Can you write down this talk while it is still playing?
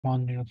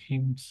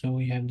Rahim. So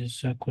we have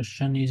this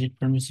question: is it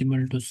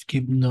permissible to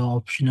skip the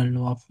optional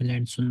Nawafil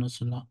and Sunnah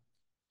Salah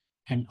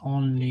and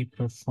only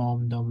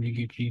perform the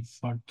obligatory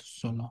fardh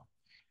Salah?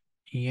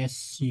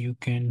 Yes, you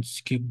can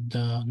skip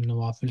the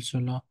Nawafil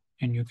Salah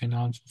and you can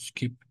also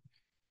skip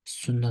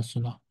Sunnah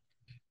Salah.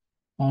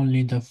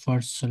 Only the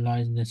first Salah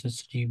is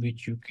necessary,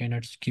 which you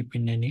cannot skip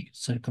in any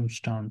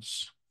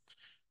circumstance.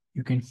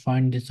 You can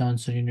find this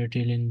answer in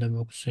detail in the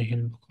book Sahih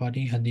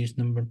al-Bukhari, Hadith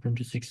number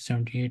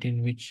 2678,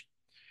 in which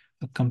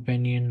a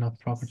companion of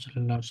Prophet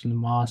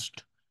ﷺ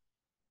asked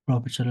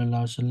Prophet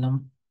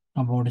ﷺ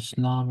about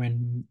Islam,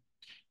 and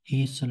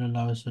he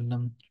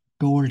ﷺ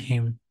told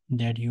him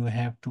that you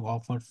have to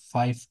offer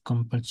 5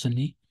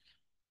 compulsory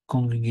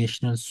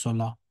congregational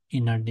salah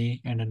in a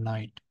day and a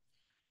night.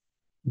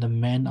 The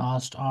man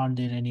asked, are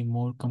there any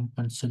more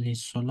compulsory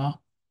salah?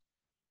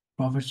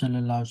 Prophet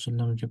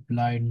ﷺ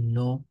replied,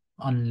 no,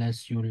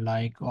 unless you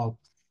like to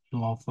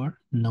offer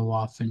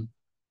nawafil.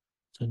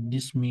 So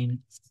this means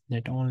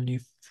that only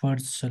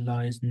first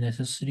salah is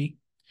necessary.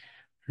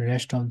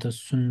 Rest of the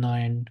sunnah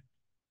and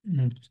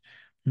mm,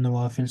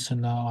 nawafil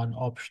salah are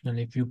optional.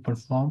 If you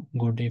perform,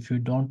 good. If you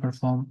don't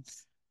perform,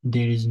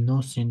 there is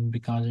no sin,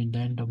 because at the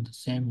end of the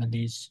same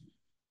hadith,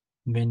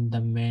 when the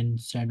man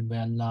said, by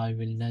Allah, I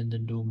will neither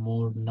do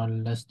more nor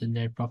less than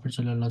that, Prophet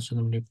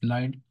ﷺ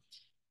replied,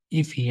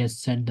 if he has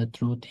said the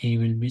truth, he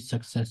will be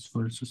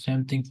successful. So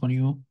same thing for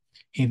you.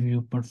 If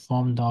you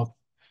perform the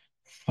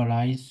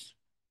farais,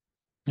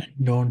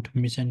 don't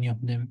miss any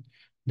of them,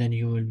 then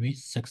you will be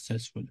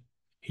successful,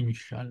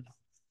 inshallah.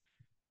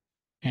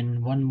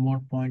 And one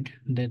more point,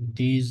 that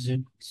these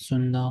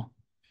sunnah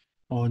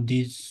or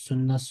these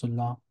sunnah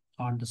salah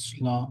are the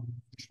salah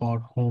for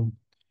home.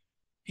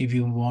 If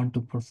you want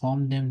to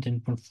perform them, then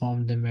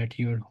perform them at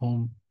your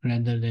home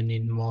rather than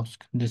in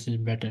mosque. This is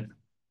better.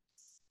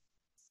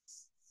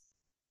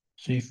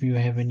 So if you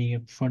have any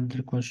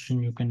further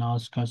question, you can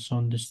ask us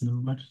on this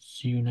number.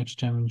 See you next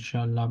time,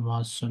 inshallah.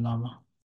 Ma salama.